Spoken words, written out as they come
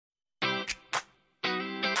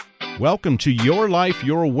Welcome to Your Life,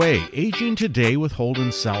 Your Way, Aging Today with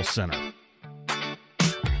Holden South Center.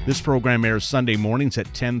 This program airs Sunday mornings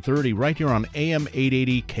at 10:30 right here on AM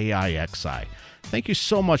 880 KIXI. Thank you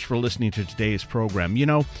so much for listening to today's program. You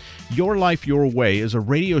know, Your Life, Your Way is a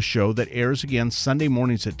radio show that airs again Sunday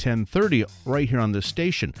mornings at 10:30 right here on this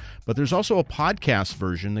station. But there's also a podcast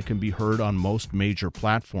version that can be heard on most major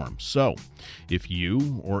platforms. So, if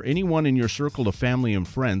you or anyone in your circle of family and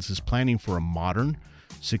friends is planning for a modern,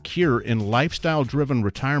 secure, and lifestyle-driven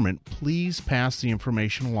retirement, please pass the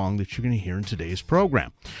information along that you're going to hear in today's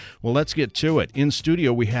program. Well, let's get to it. In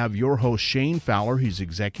studio, we have your host, Shane Fowler. He's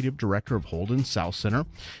Executive Director of Holden South Center.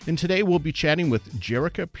 And today we'll be chatting with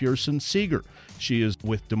Jerrica Pierson Seeger. She is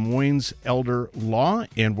with Des Moines Elder Law,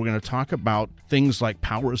 and we're going to talk about things like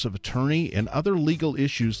powers of attorney and other legal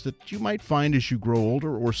issues that you might find as you grow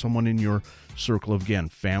older or someone in your circle of, again,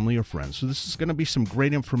 family or friends. So this is going to be some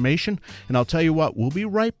great information, and I'll tell you what, we'll be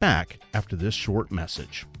right back after this short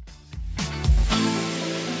message.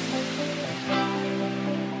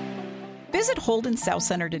 Visit Holden South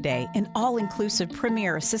Center today, an all-inclusive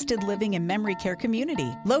premier assisted living and memory care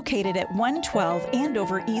community located at 112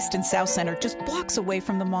 Andover East and South Center, just blocks away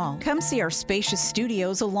from the mall. Come see our spacious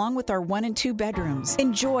studios along with our 1 and 2 bedrooms.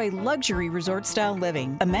 Enjoy luxury resort-style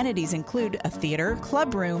living. Amenities include a theater,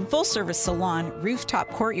 club room, full-service salon, rooftop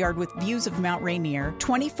courtyard with views of Mount Rainier,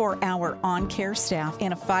 24-hour on-care staff,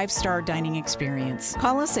 and a 5-star dining experience.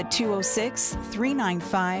 Call us at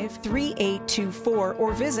 206-395-3824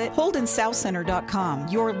 or visit holdensouthcenter.com.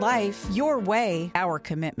 Your life, your way, our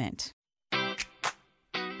commitment.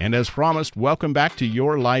 And as promised, welcome back to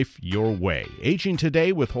Your Life, Your Way, Aging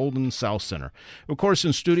Today with Holden South Center. Of course,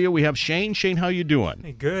 in studio, we have Shane. Shane, how you doing?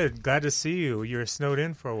 Hey, good. Glad to see you. You were snowed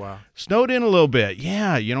in for a while. Snowed in a little bit.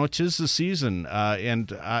 Yeah, you know, it is the season.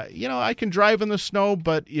 You know, I can drive in the snow,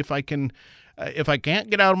 but if I can't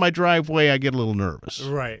get out of my driveway, I get a little nervous.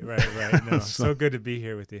 Right. No, so good to be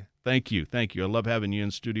here with you. Thank you. I love having you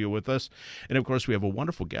in studio with us. And, of course, we have a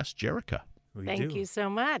wonderful guest, Jerrica. Thank you so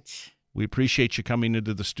much. We appreciate you coming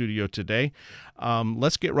into the studio today.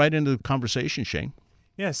 Let's get right into the conversation, Shane.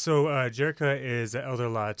 Yeah, so Jerrica is an elder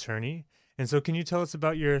law attorney. And so can you tell us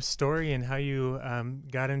about your story and how you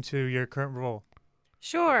got into your current role?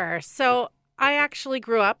 Sure. So I actually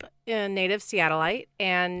grew up in native Seattleite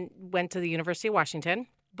and went to the University of Washington,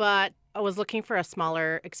 but I was looking for a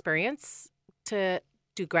smaller experience to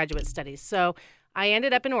do graduate studies. So I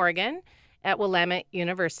ended up in Oregon at Willamette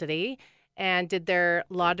University and did their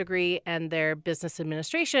law degree and their business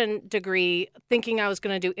administration degree, thinking I was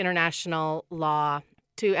going to do international law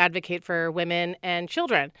to advocate for women and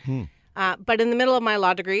children. But in the middle of my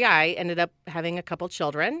law degree, I ended up having a couple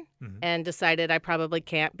children and decided I probably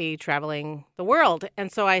can't be traveling the world.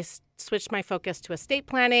 And so I switched my focus to estate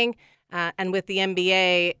planning. And with the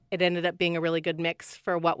MBA, it ended up being a really good mix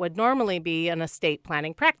for what would normally be an estate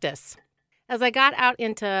planning practice. As I got out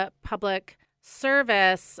into public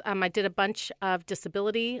service, I did a bunch of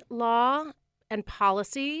disability law and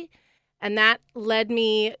policy. And that led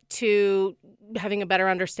me to having a better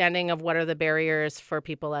understanding of what are the barriers for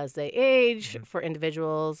people as they age, for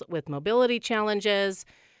individuals with mobility challenges.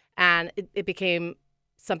 And it became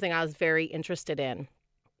something I was very interested in.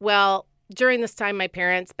 Well, during this time, my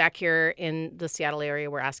parents back here in the Seattle area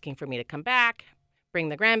were asking for me to come back, bring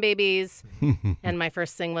the grandbabies. And my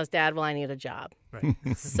first thing was, Dad, well, I need a job. Right.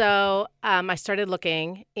 So I started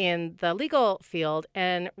looking in the legal field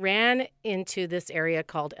and ran into this area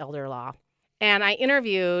called elder law. And I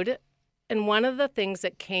interviewed, and one of the things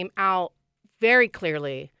that came out very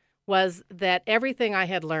clearly was that everything I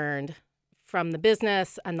had learned from the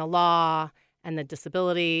business and the law and the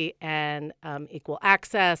disability and equal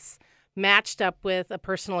access matched up with a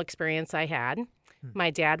personal experience I had. My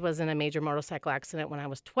dad was in a major motorcycle accident when I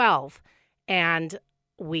was 12, and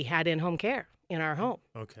we had in-home care in our home.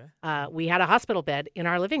 Okay. We had a hospital bed in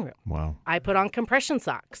our living room. Wow. I put on compression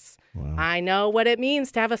socks. Wow. I know what it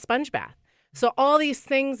means to have a sponge bath. So all these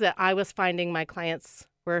things that I was finding my clients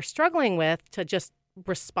were struggling with to just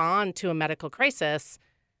respond to a medical crisis,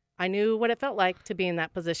 I knew what it felt like to be in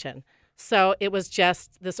that position. So it was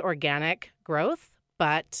just this organic growth,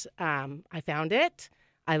 but I found it.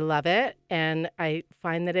 I love it. And I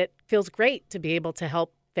find that it feels great to be able to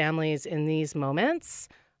help families in these moments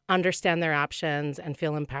understand their options and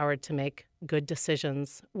feel empowered to make good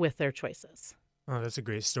decisions with their choices. Oh, that's a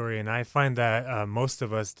great story. And I find that most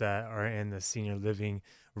of us that are in the senior living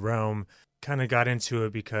realm kind of got into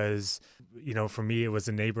it because, for me, it was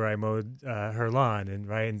a neighbor. I mowed her lawn,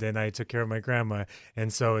 and then I took care of my grandma.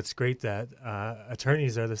 And so it's great that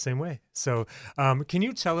attorneys are the same way. So can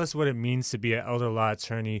you tell us what it means to be an elder law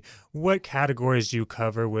attorney? What categories do you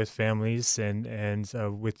cover with families and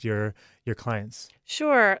with your clients?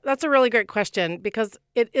 Sure. That's a really great question because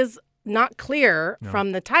it is not clear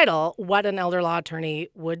from the title what an elder law attorney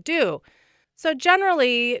would do. So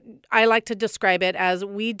generally, I like to describe it as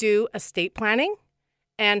we do estate planning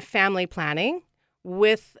and family planning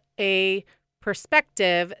with a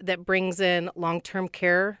perspective that brings in long-term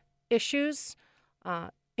care issues,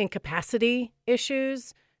 incapacity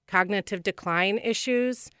issues, cognitive decline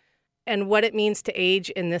issues, and what it means to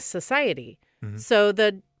age in this society. Mm-hmm. So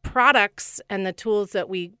the products and the tools that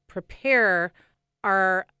we prepare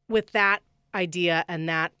are with that idea and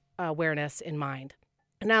that awareness in mind.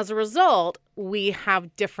 And as a result, we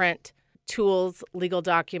have different tools, legal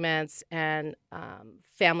documents, and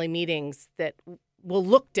family meetings that will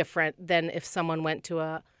look different than if someone went to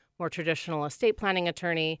a more traditional estate planning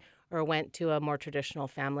attorney or went to a more traditional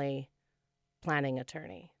family planning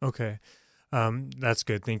attorney. Okay. That's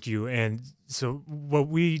good. Thank you. And so what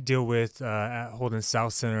we deal with at Holden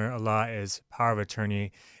South Center a lot is power of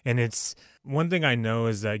attorney. And it's one thing I know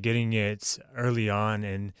is that getting it early on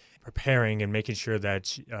and preparing and making sure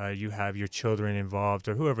that you have your children involved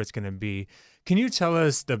or whoever it's going to be. Can you tell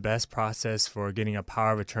us the best process for getting a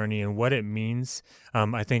power of attorney and what it means?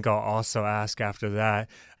 I think I'll also ask after that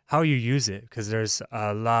how you use it, because there's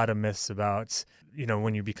a lot of myths about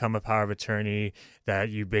when you become a power of attorney that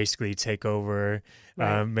you basically take over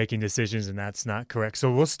making decisions, and that's not correct.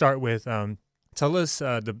 So we'll start with tell us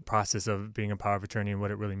the process of being a power of attorney and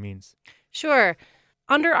what it really means. Sure.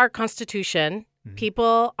 Under our Constitution,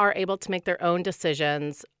 people are able to make their own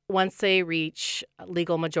decisions once they reach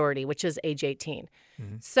legal majority, which is age 18.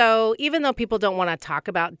 Mm-hmm. So even though people don't want to talk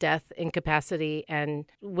about death, incapacity, and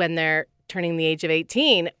when they're turning the age of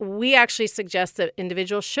 18, we actually suggest that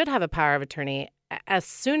individuals should have a power of attorney as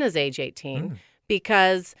soon as age 18,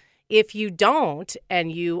 because if you don't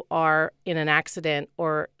and you are in an accident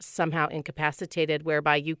or somehow incapacitated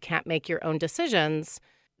whereby you can't make your own decisions,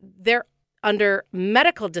 under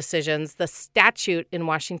medical decisions, the statute in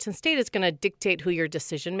Washington State is going to dictate who your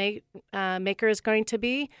decision maker is going to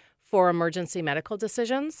be for emergency medical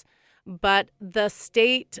decisions. But the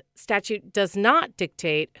state statute does not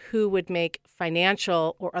dictate who would make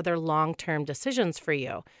financial or other long-term decisions for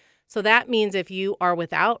you. So that means if you are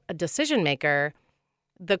without a decision maker,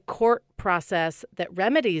 the court process that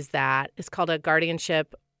remedies that is called a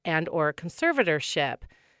guardianship and or conservatorship.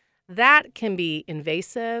 That can be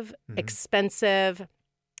invasive, expensive,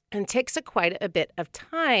 and takes quite a bit of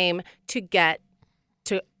time to get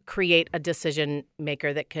to create a decision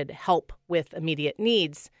maker that could help with immediate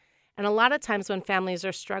needs. And a lot of times when families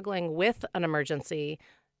are struggling with an emergency,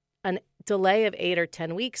 a delay of 8 or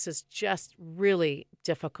 10 weeks is just really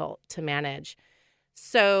difficult to manage.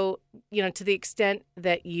 So, to the extent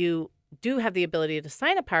that you do have the ability to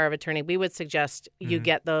sign a power of attorney, we would suggest you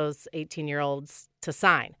get those 18-year-olds to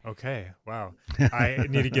sign. Okay. Wow. I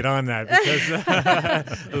need to get on that because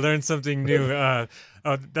I learned something new.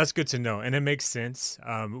 That's good to know. And it makes sense.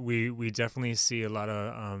 We definitely see a lot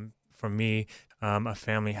of, for me, a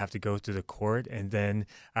family have to go through the court. And then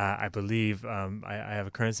I believe I have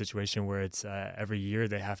a current situation where it's every year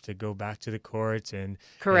they have to go back to the court and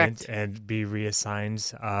correct and be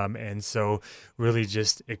reassigned. And so really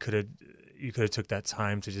just you could have took that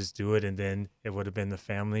time to just do it, and then it would have been the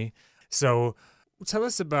family. So tell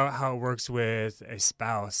us about how it works with a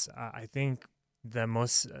spouse. I think that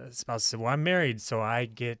most spouses say, well, I'm married, so I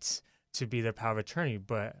get to be their power of attorney,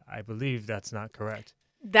 but I believe that's not correct.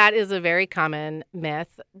 That is a very common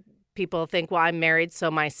myth. People think, well, I'm married,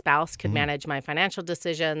 so my spouse can manage my financial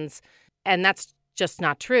decisions. And that's just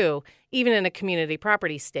not true, even in a community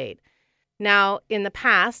property state. Now, in the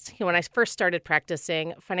past, when I first started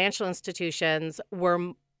practicing, financial institutions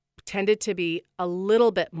tended to be a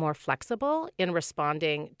little bit more flexible in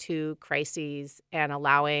responding to crises and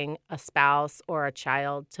allowing a spouse or a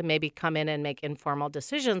child to maybe come in and make informal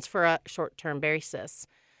decisions for a short-term basis.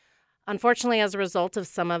 Unfortunately, as a result of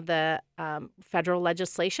some of the federal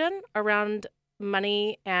legislation around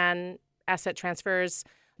money and asset transfers,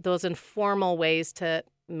 those informal ways to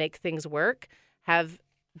make things work have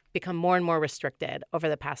become more and more restricted over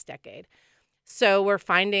the past decade. So we're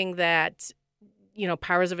finding that,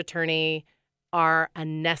 powers of attorney are a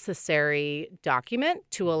necessary document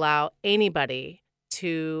to allow anybody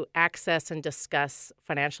to access and discuss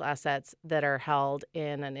financial assets that are held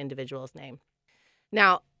in an individual's name.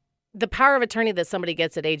 Now, the power of attorney that somebody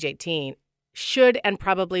gets at age 18 should and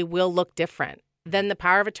probably will look different than the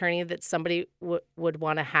power of attorney that somebody would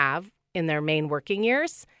want to have in their main working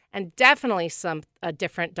years, and definitely a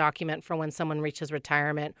different document for when someone reaches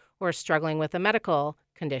retirement or is struggling with a medical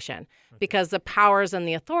condition, because the powers and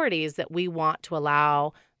the authorities that we want to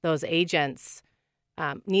allow those agents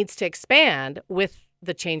needs to expand with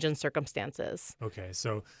the change in circumstances. Okay,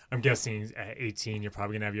 so I'm guessing at 18, you're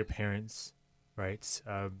probably going to have your parents, right,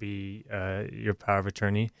 be your power of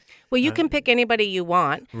attorney. Well, you can pick anybody you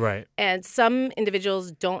want. Right. And some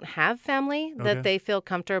individuals don't have family that they feel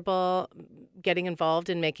comfortable getting involved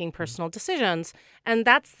in making personal decisions. And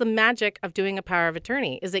that's the magic of doing a power of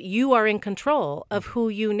attorney, is that you are in control of who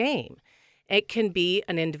you name. It can be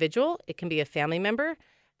an individual. It can be a family member.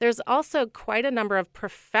 There's also quite a number of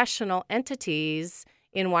professional entities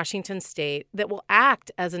in Washington state that will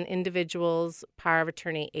act as an individual's power of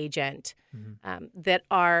attorney agent that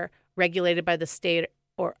are regulated by the state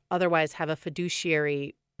or otherwise have a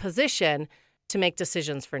fiduciary position to make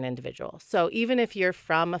decisions for an individual. So even if you're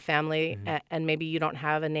from a family and maybe you don't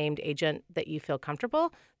have a named agent that you feel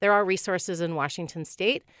comfortable, there are resources in Washington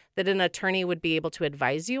state that an attorney would be able to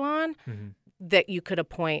advise you on that you could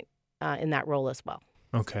appoint in that role as well.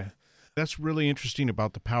 Okay. That's really interesting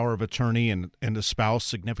about the power of attorney and the spouse,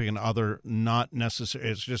 significant other, not necessary.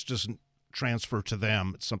 It's just doesn't transfer to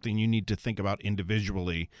them. It's something you need to think about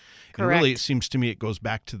individually. Correct. And really, it seems to me it goes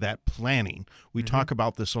back to that planning. We talk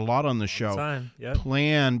about this a lot on the show.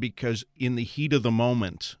 Plan, because in the heat of the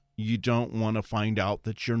moment, you don't want to find out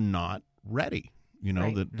that you're not ready,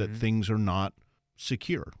 that things are not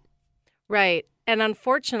secure. Right. And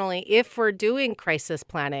unfortunately, if we're doing crisis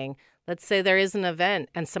planning, let's say there is an event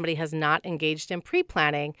and somebody has not engaged in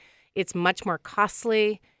pre-planning, it's much more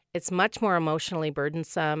costly, it's much more emotionally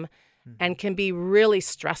burdensome, and can be really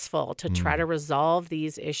stressful to try to resolve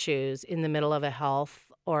these issues in the middle of a health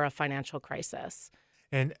or a financial crisis.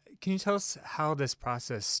 And can you tell us how this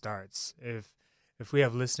process starts? If we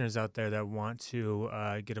have listeners out there that want to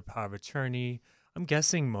get a power of attorney, I'm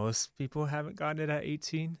guessing most people haven't gotten it at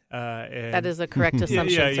 18. That is a correct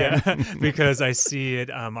assumption, sir. Because I see it.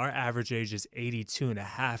 Our average age is 82 and a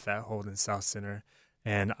half at Holden South Center.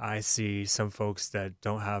 And I see some folks that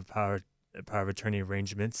don't have power of attorney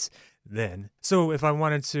arrangements then. So if I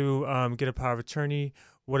wanted to get a power of attorney,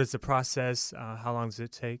 what is the process? How long does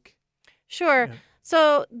it take? Sure. Yeah.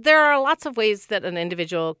 So there are lots of ways that an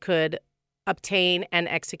individual could obtain and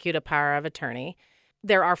execute a power of attorney.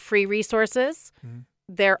 There are free resources.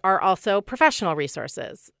 There are also professional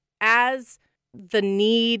resources. As the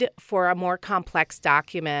need for a more complex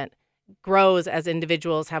document grows, as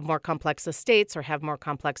individuals have more complex estates or have more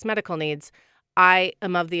complex medical needs, I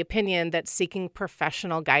am of the opinion that seeking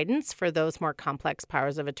professional guidance for those more complex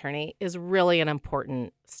powers of attorney is really an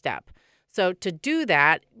important step. So to do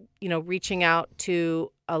that, reaching out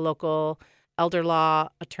to a local elder law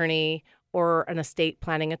attorney or an estate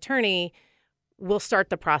planning attorney will start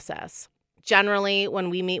the process. Generally, when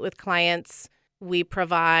we meet with clients, we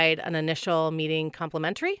provide an initial meeting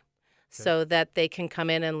complimentary so that they can come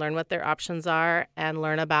in and learn what their options are and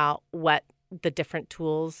learn about what the different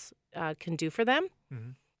tools can do for them.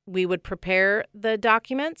 We would prepare the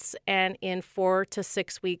documents, and in 4 to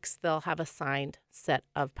 6 weeks, they'll have a signed set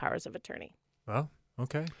of powers of attorney. Well,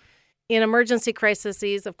 okay. In emergency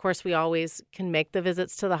crises, of course, we always can make the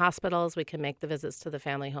visits to the hospitals. We can make the visits to the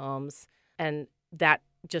family homes. And that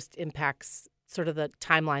just impacts sort of the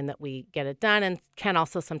timeline that we get it done, and can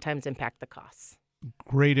also sometimes impact the costs.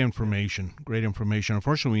 Great information.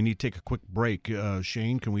 Unfortunately, we need to take a quick break.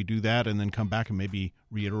 Shane, can we do that and then come back and maybe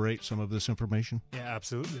reiterate some of this information? Yeah,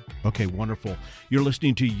 absolutely. Okay, wonderful. You're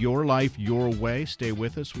listening to Your Life, Your Way. Stay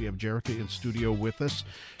with us. We have Jerrica in studio with us.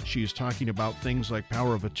 She is talking about things like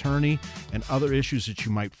power of attorney and other issues that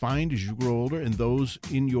you might find as you grow older and those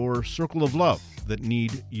in your circle of love that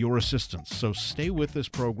need your assistance. So stay with this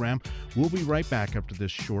program. We'll be right back after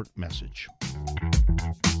this short message.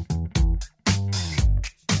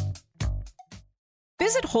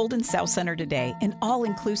 Visit Holden South Center today, an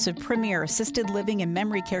all-inclusive premier assisted living and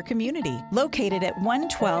memory care community located at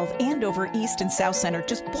 112 Andover East and South Center,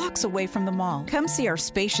 just blocks away from the mall. Come see our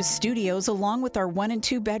spacious studios along with our 1 and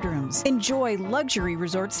 2 bedrooms. Enjoy luxury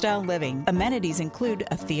resort-style living. Amenities include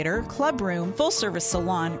a theater, club room, full-service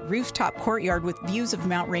salon, rooftop courtyard with views of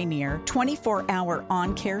Mount Rainier, 24-hour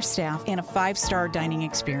on-care staff, and a 5-star dining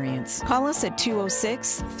experience. Call us at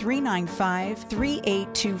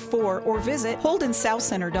 206-395-3824 or visit HoldenSouthCenter.com.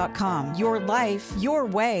 Your life, your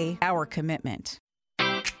way, our commitment.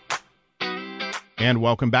 And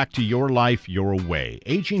welcome back to Your Life, Your Way.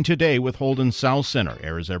 Aging Today with Holden South Center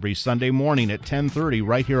airs every Sunday morning at 10:30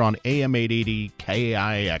 right here on AM 880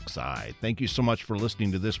 KIXI. Thank you so much for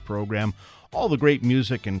listening to this program. All the great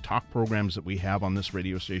music and talk programs that we have on this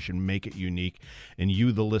radio station make it unique, and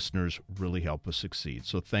you, the listeners, really help us succeed.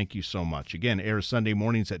 So thank you so much. Again, airs Sunday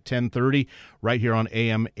mornings at 10:30 right here on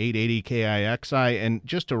AM 880 KIXI. And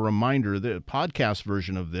just a reminder, the podcast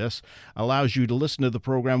version of this allows you to listen to the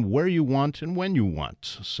program where you want and when you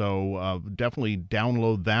want. So definitely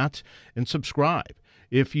download that and subscribe.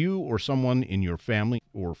 If you or someone in your family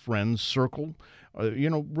or friends circle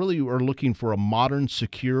really are looking for a modern,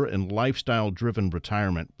 secure, and lifestyle-driven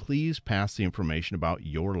retirement, please pass the information about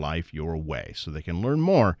Your Life, Your Way so they can learn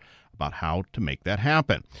more about how to make that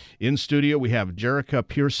happen. In studio, we have Jerrica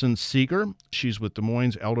Pierson Seeger. She's with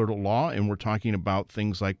Moines Elder Law, and we're talking about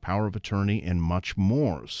things like power of attorney and much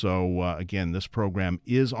more. So, again, this program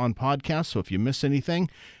is on podcast, so if you miss anything,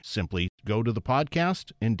 simply go to the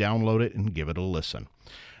podcast and download it and give it a listen.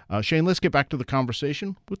 Shane, let's get back to the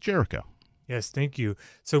conversation with Jerrica. Yes, thank you.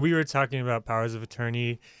 So we were talking about powers of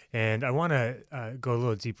attorney, and I want to go a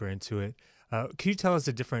little deeper into it. Can you tell us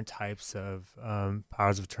the different types of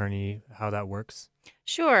powers of attorney, how that works?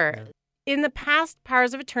 Sure. Yeah. In the past,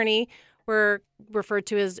 powers of attorney were referred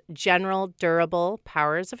to as general durable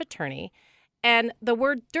powers of attorney. And the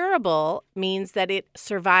word durable means that it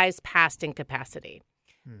survives past incapacity.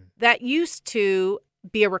 That used to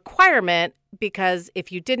be a requirement because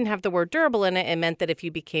if you didn't have the word durable in it, it meant that if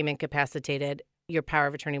you became incapacitated, your power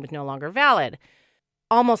of attorney was no longer valid.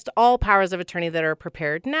 Almost all powers of attorney that are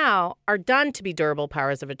prepared now are done to be durable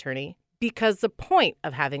powers of attorney because the point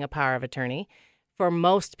of having a power of attorney for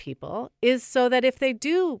most people is so that if they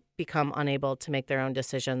do become unable to make their own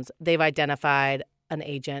decisions, they've identified an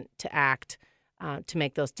agent to act to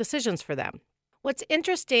make those decisions for them. What's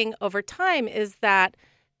interesting over time is that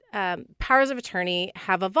powers of attorney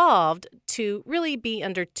have evolved to really be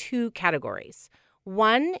under two categories.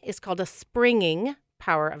 One is called a springing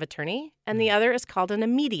power of attorney, and the other is called an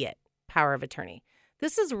immediate power of attorney.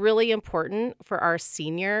 This is really important for our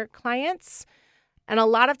senior clients, and a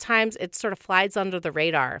lot of times it sort of flies under the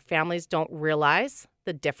radar. Families don't realize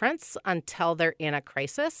the difference until they're in a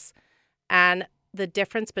crisis, and the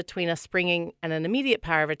difference between a springing and an immediate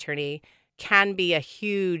power of attorney can be a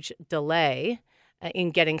huge delay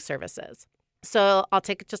in getting services. So I'll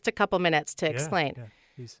take just a couple minutes to explain.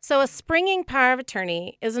 Please. So a springing power of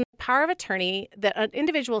attorney is a power of attorney that an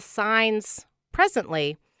individual signs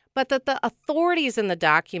presently, but that the authorities in the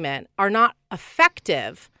document are not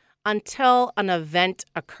effective until an event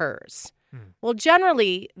occurs. Well,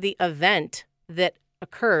 generally, the event that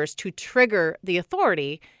occurs to trigger the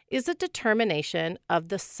authority is a determination of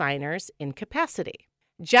the signer's incapacity.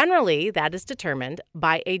 Generally, that is determined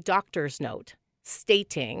by a doctor's note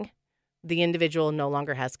stating the individual no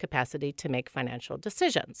longer has capacity to make financial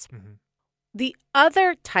decisions. The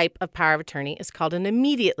other type of power of attorney is called an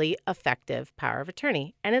immediately effective power of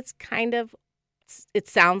attorney, and it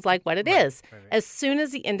sounds like what it is. Right. As soon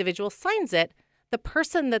as the individual signs it, the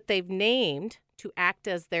person that they've named to act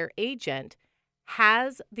as their agent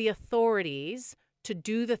has the authorities to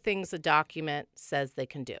do the things the document says they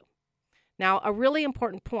can do. Now, a really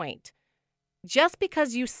important point. Just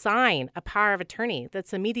because you sign a power of attorney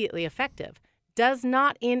that's immediately effective does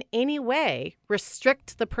not in any way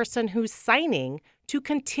restrict the person who's signing to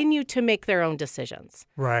continue to make their own decisions.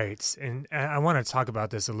 Right. And I want to talk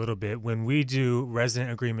about this a little bit. When we do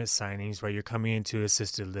resident agreement signings, where you're coming into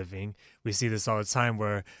assisted living, we see this all the time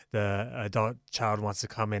where the adult child wants to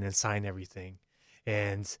come in and sign everything.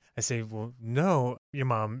 And I say, well, no, your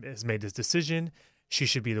mom has made this decision. She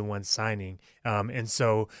should be the one signing. And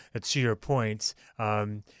so to your point,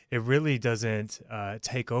 it really doesn't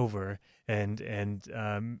take over and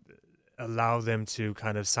allow them to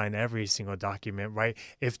kind of sign every single document, right?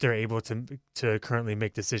 If they're able to currently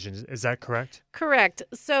make decisions. Is that correct? Correct.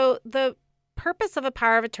 So the purpose of a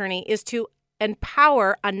power of attorney is to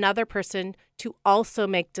empower another person to also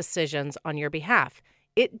make decisions on your behalf.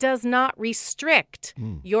 It does not restrict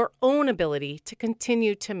your own ability to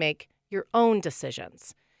continue to make your own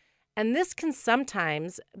decisions. And this can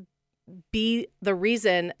sometimes be the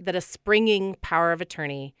reason that a springing power of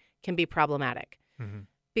attorney can be problematic.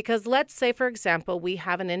 Because let's say, for example, we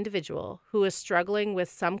have an individual who is struggling with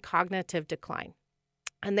some cognitive decline,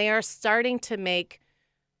 and they are starting to make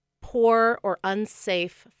poor or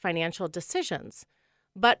unsafe financial decisions.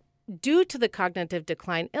 But due to the cognitive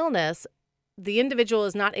decline illness, the individual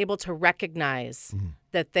is not able to recognize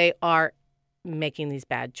that they are making these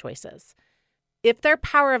bad choices. If their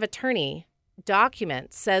power of attorney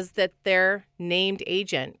document says that their named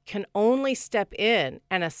agent can only step in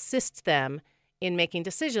and assist them in making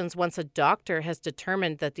decisions once a doctor has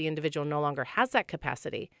determined that the individual no longer has that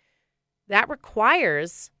capacity. That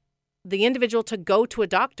requires the individual to go to a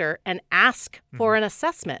doctor and ask for an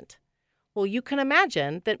assessment. Well, you can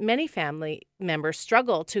imagine that many family members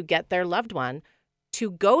struggle to get their loved one to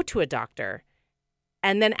go to a doctor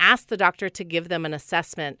and then ask the doctor to give them an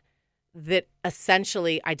assessment that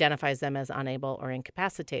essentially identifies them as unable or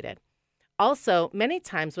incapacitated. Also, many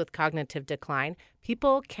times with cognitive decline,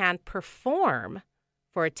 people can perform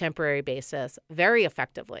for a temporary basis very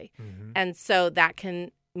effectively. And so that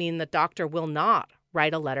can mean the doctor will not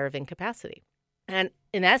write a letter of incapacity. And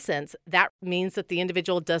in essence, that means that the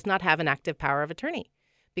individual does not have an active power of attorney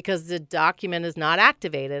because the document is not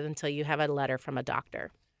activated until you have a letter from a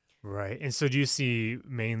doctor. Right. And so do you see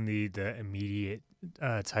mainly the immediate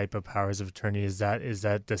type of powers of attorney? Is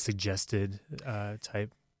that the suggested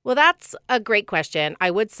type? Well, that's a great question. I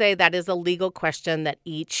would say that is a legal question that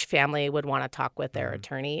each family would want to talk with their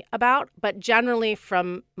attorney about. But generally,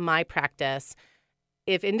 from my practice,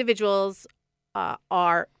 if individuals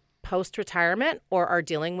are post-retirement or are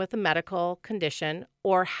dealing with a medical condition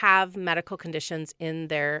or have medical conditions in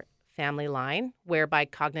their family line whereby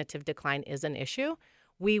cognitive decline is an issue,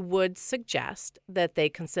 we would suggest that they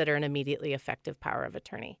consider an immediately effective power of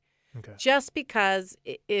attorney. Okay. Just because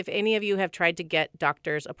if any of you have tried to get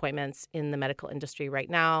doctor's appointments in the medical industry right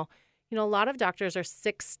now, a lot of doctors are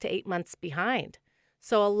 6 to 8 months behind.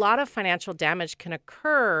 So a lot of financial damage can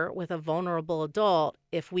occur with a vulnerable adult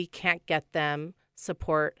if we can't get them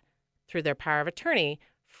support through their power of attorney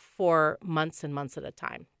for months and months at a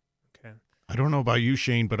time. Okay. I don't know about you,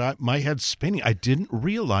 Shane, but my head's spinning. I didn't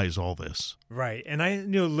realize all this. Right. And I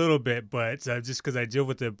knew a little bit, but just because I deal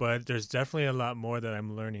with it, but there's definitely a lot more that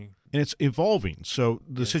I'm learning. And it's evolving. So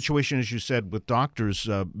the situation, as you said, with doctors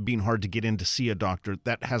being hard to get in to see a doctor,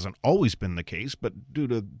 that hasn't always been the case. But due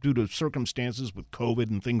to circumstances with COVID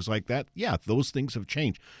and things like that, yeah, those things have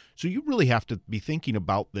changed. So you really have to be thinking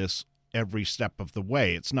about this every step of the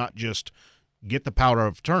way. It's not just get the power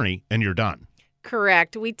of attorney and you're done.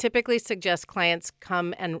 Correct. We typically suggest clients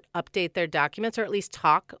come and update their documents or at least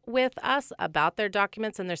talk with us about their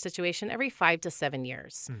documents and their situation every 5 to 7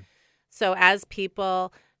 years. So as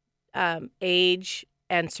people age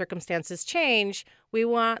and circumstances change, we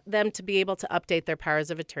want them to be able to update their powers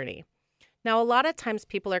of attorney. Now, a lot of times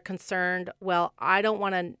people are concerned, well, I don't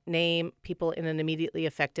want to name people in an immediately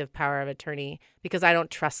effective power of attorney because I don't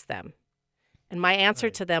trust them. And my answer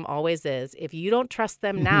to them always is, if you don't trust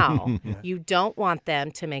them now, you don't want them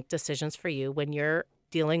to make decisions for you when you're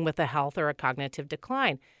dealing with a health or a cognitive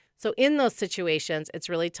decline. So in those situations, it's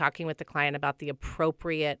really talking with the client about the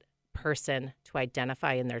appropriate person to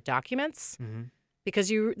identify in their documents, because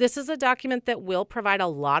this is a document that will provide a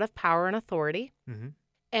lot of power and authority.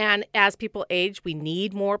 And as people age, we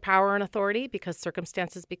need more power and authority because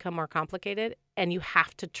circumstances become more complicated, and you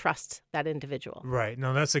have to trust that individual. Right.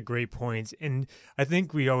 No, that's a great point. And I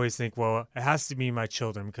think we always think, well, it has to be my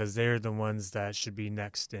children because they're the ones that should be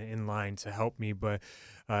next in line to help me. But,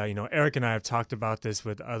 Erik and I have talked about this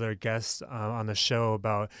with other guests on the show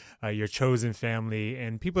about your chosen family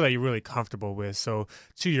and people that you're really comfortable with. So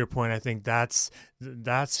to your point, I think that's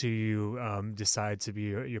who you decide to be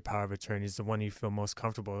your power of attorney, is the one you feel most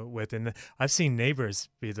comfortable with. And I've seen neighbors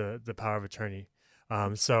be the power of attorney.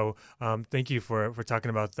 So thank you for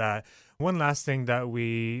talking about that. One last thing that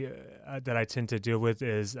I tend to deal with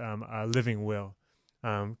is a living will.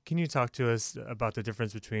 Can you talk to us about the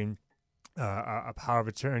difference between a power of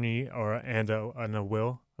attorney and a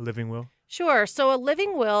will, a living will? Sure. So a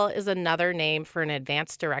living will is another name for an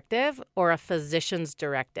advance directive or a physician's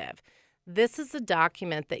directive. This is a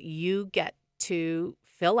document that you get to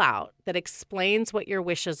fill out that explains what your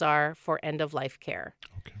wishes are for end-of-life care.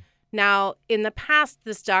 Okay. Now, in the past,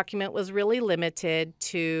 this document was really limited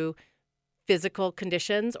to physical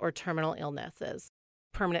conditions or terminal illnesses,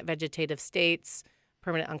 permanent vegetative states,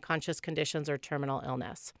 permanent unconscious conditions, or terminal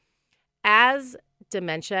illness. As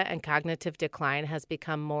dementia and cognitive decline has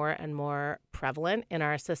become more and more prevalent in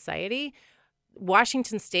our society,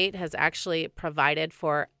 Washington State has actually provided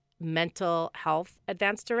for mental health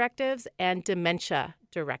advance directives and dementia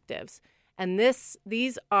directives. And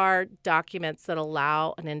these are documents that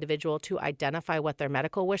allow an individual to identify what their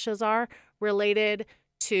medical wishes are related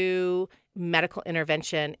to medical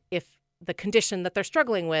intervention if the condition that they're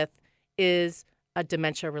struggling with is a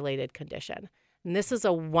dementia-related condition. And this is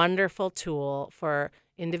a wonderful tool for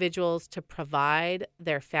individuals to provide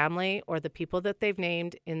their family or the people that they've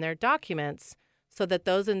named in their documents so that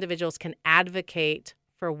those individuals can advocate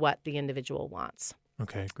for what the individual wants.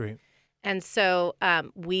 Okay, great. And so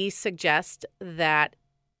we suggest that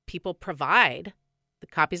people provide the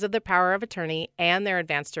copies of their power of attorney and their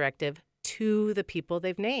advance directive to the people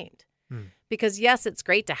they've named. Because, yes, it's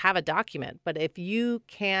great to have a document, but if you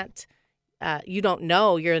can't, you don't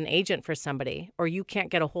know you're an agent for somebody, or you can't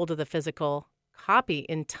get a hold of the physical copy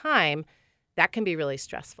in time, that can be really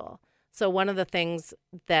stressful. So one of the things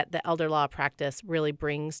that the elder law practice really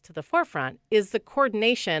brings to the forefront is the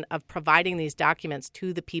coordination of providing these documents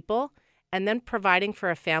to the people and then providing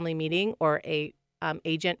for a family meeting or a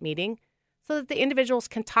agent meeting so that the individuals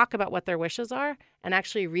can talk about what their wishes are and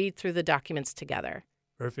actually read through the documents together.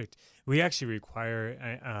 Perfect. We actually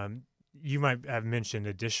require, you might have mentioned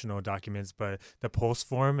additional documents, but the POST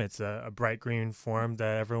form, it's a bright green form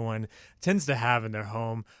that everyone tends to have in their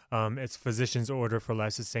home. It's physician's order for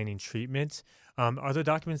life-sustaining treatment. Are the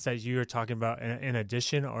documents that you are talking about in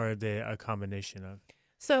addition, or are they a combination of?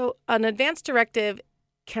 So an advance directive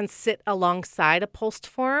can sit alongside a POST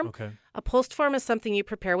form. Okay. A POST form is something you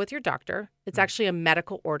prepare with your doctor. It's actually a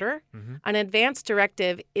medical order. An advance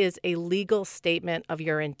directive is a legal statement of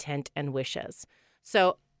your intent and wishes.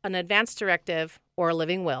 So an advance directive or a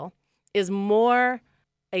living will is more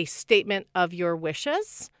a statement of your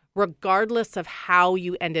wishes, regardless of how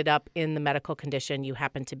you ended up in the medical condition you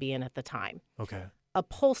happen to be in at the time. Okay. A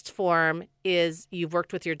POST form is you've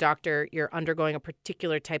worked with your doctor, you're undergoing a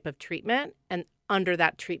particular type of treatment, and under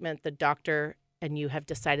that treatment, the doctor and you have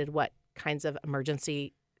decided what kinds of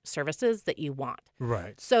emergency services that you want.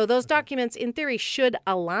 Right. So those documents, in theory, should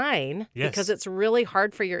align because it's really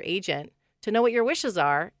hard for your agent to know what your wishes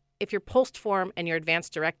are if your POST form and your advance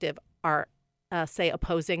directive are, say,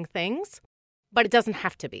 opposing things. But it doesn't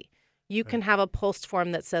have to be. You can have a POST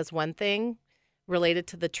form that says one thing related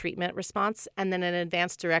to the treatment response, and then an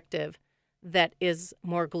advance directive that is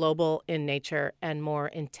more global in nature and more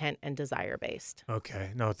intent and desire based. Okay.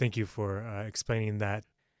 No, thank you for explaining that.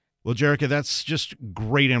 Well, Jerrica, that's just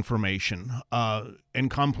great information and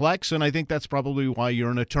complex, and I think that's probably why you're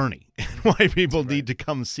an attorney and why people need to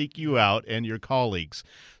come seek you out and your colleagues.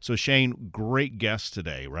 So, Shane, great guest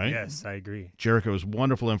today, right? Yes, I agree. Jerrica was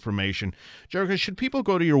wonderful information. Jerrica, should people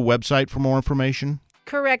go to your website for more information?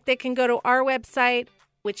 Correct. They can go to our website,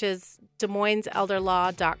 which is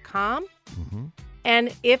DesMoinesElderLaw.com.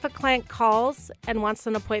 And if a client calls and wants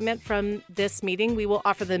an appointment from this meeting, we will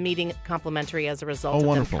offer the meeting complimentary as a result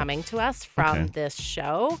of them coming to us from this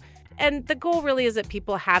show. And the goal really is that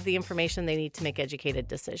people have the information they need to make educated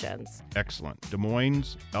decisions. Excellent.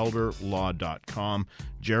 DesMoinesElderLaw.com.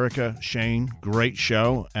 Jerrica, Shane, great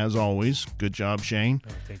show, as always. Good job, Shane.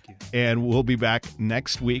 Oh, thank you. And we'll be back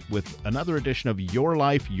next week with another edition of Your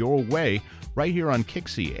Life, Your Way, right here on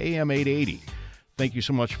Kixie, AM 880. Thank you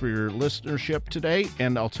so much for your listenership today.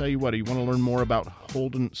 And I'll tell you what, if you want to learn more about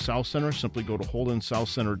Holden South Center, simply go to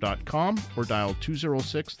holdensouthcenter.com or dial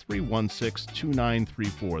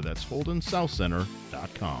 206-316-2934. That's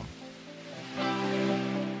holdensouthcenter.com.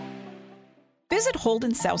 Visit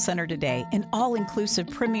Holden South Center today, an all-inclusive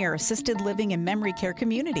premier assisted living and memory care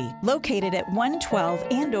community located at 112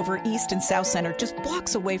 Andover East and South Center, just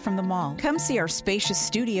blocks away from the mall. Come see our spacious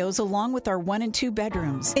studios along with our 1 and 2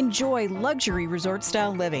 bedrooms. Enjoy luxury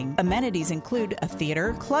resort-style living. Amenities include a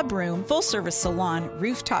theater, club room, full-service salon,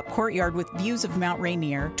 rooftop courtyard with views of Mount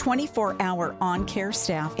Rainier, 24-hour on-care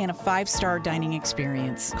staff, and a 5-star dining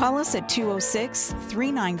experience. Call us at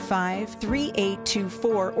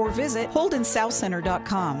 206-395-3824 or visit holdensouthcenter.com.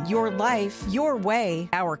 Your life, your way,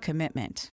 our commitment.